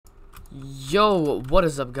Yo, what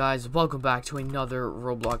is up, guys? Welcome back to another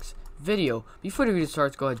Roblox video. Before the video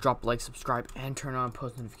starts, go ahead, drop a like, subscribe, and turn on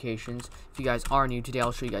post notifications. If you guys are new, today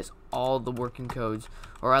I'll show you guys all the working codes,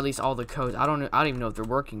 or at least all the codes. I don't even know if they're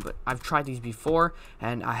working, but I've tried these before,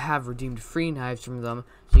 and I have redeemed free knives from them.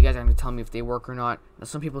 So you guys are going to tell me if they work or not. Now,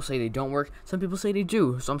 some people say they don't work, some people say they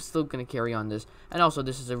do, so I'm still going to carry on this. And also,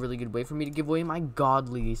 this is a really good way for me to give away my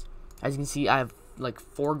godlies. As you can see, I have like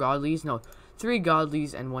 4 godlies. No, 3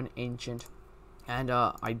 godlies and 1 ancient. And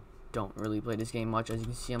I don't really play this game much. As you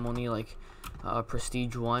can see, I'm only like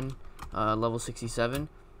prestige 1, level 67,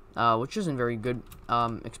 which isn't very good,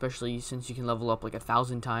 especially since you can level up like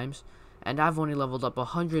 1,000 times, and I've only leveled up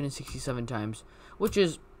 167 times, which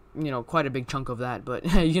is, you know, quite a big chunk of that.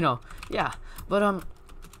 But you know, yeah. But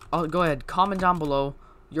I'll go ahead, comment down below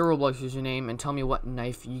your Roblox username and tell me what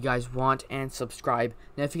knife you guys want, and subscribe.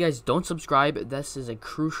 Now, if you guys don't subscribe, this is a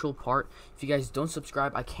crucial part. If you guys don't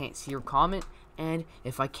subscribe, I can't see your comment, and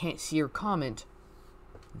if I can't see your comment,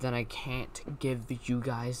 then I can't give you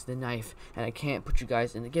guys the knife, and I can't put you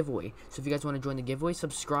guys in the giveaway. So if you guys want to join the giveaway,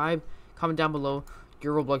 subscribe, comment down below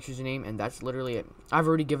your Roblox username, and that's literally it. I've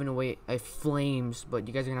already given away a flames, but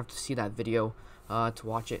you guys are gonna have to see that video to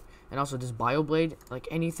watch it. And also, this BioBlade, like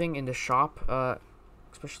anything in the shop,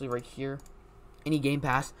 especially right here, any game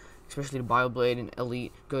pass, especially the BioBlade and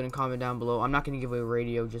Elite, go ahead and comment down below. I'm not going to give away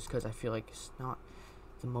radio just because I feel like it's not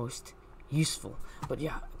the most useful. But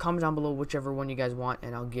yeah, comment down below whichever one you guys want,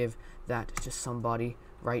 and I'll give that to somebody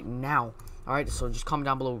right now. Alright, so just comment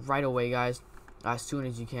down below right away, guys, as soon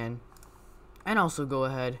as you can. And also, go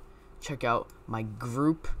ahead, check out my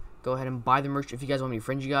group. Go ahead and buy the merch if you guys want me to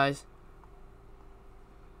friend you guys.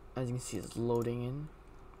 As you can see, it's loading in.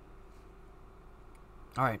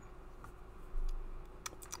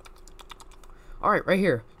 Alright, right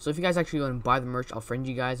here. So if you guys actually go and buy the merch, I'll friend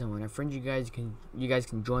you guys, and when I friend you guys can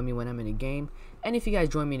join me when I'm in a game. And if you guys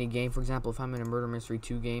join me in a game, for example, if I'm in a Murder Mystery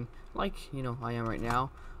 2 game, like, you know, I am right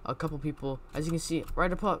now, a couple people, as you can see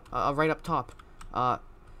right up top,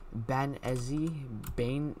 Bainesy,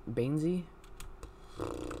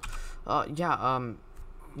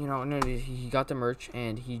 you know, no, he got the merch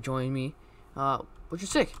and he joined me, which is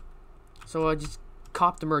sick. So just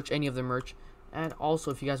cop the merch, any of the merch. And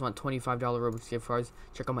also, if you guys want $25 Roblox gift cards,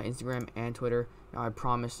 check out my Instagram and Twitter. Now, I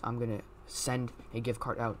promise I'm gonna send a gift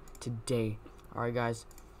card out today. Alright, guys,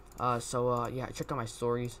 yeah, check out my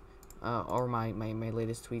stories, or my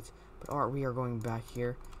latest tweets. But alright, we are going back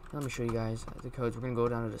here. Let me show you guys the codes. We're gonna go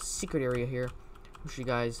down to the secret area here. I'll show you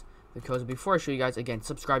guys the codes. Before I show you guys, again,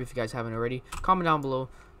 subscribe if you guys haven't already. Comment down below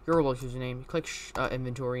your Roblox username. Click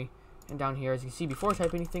inventory. And down here, as you can see, before I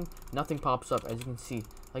type anything, nothing pops up. As you can see,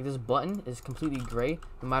 like, this button is completely gray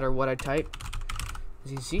no matter what I type.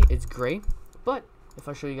 As you can see, it's gray. But if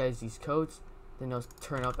I show you guys these codes, then they'll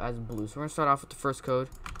turn up as blue. So we're gonna start off with the first code,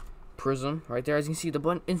 Prism, right there. As you can see, the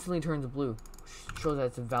button instantly turns blue, which shows that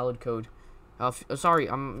it's a valid code. Sorry,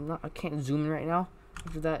 I can't zoom in right now.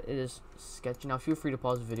 After that, it is sketchy. Now, feel free to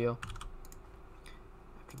pause the video.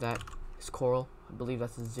 After that, it's Coral. I believe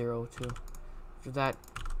that's a 0 too. After that,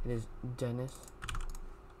 it is Dennis.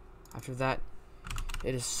 After that,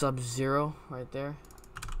 it is Sub-Zero right there.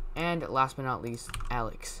 And last but not least,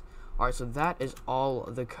 Alex. Alright, so that is all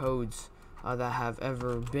the codes that have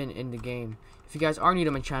ever been in the game. If you guys are new to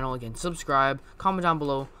my channel, again, subscribe, comment down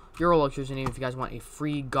below your Roblox username if you guys want a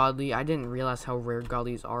free godly. I didn't realize how rare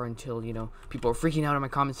godlies are until, you know, people are freaking out in my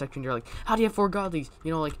comment section. They're like, how do you have 4 godlies? You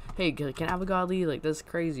know, like, hey, can I have a godly? Like, that's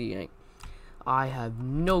crazy. Like, I have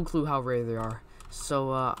no clue how rare they are.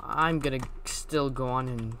 So I'm gonna still go on,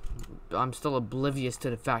 and I'm still oblivious to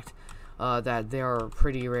the fact that they are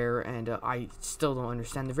pretty rare, and I still don't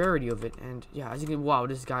understand the rarity of it. And yeah, as you can, wow,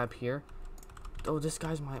 this guy up here, oh, this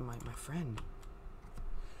guy's my friend.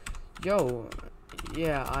 Yo,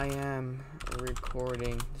 yeah, I am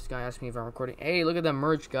recording. This guy asked me if I'm recording. Hey, look at that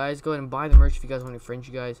merch, guys. Go ahead and buy the merch if you guys want to friend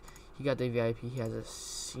you guys. He got the VIP. He has a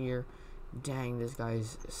seer. Dang, this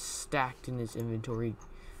guy's stacked in his inventory.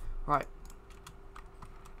 All right.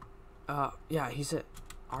 Yeah, he said,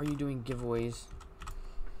 are you doing giveaways?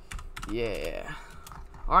 Yeah.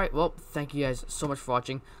 Alright, well, thank you guys so much for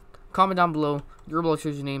watching. Comment down below your Roblox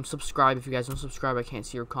username. Subscribe if you guys don't subscribe. I can't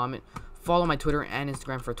see your comment. Follow my Twitter and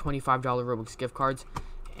Instagram for $25 Roblox gift cards.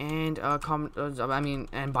 And,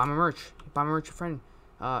 and buy my merch. Buy my merch, a friend.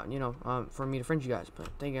 You know, for me to friend you guys. But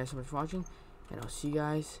thank you guys so much for watching. And I'll see you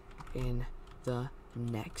guys in the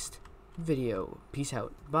next video. Peace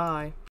out. Bye.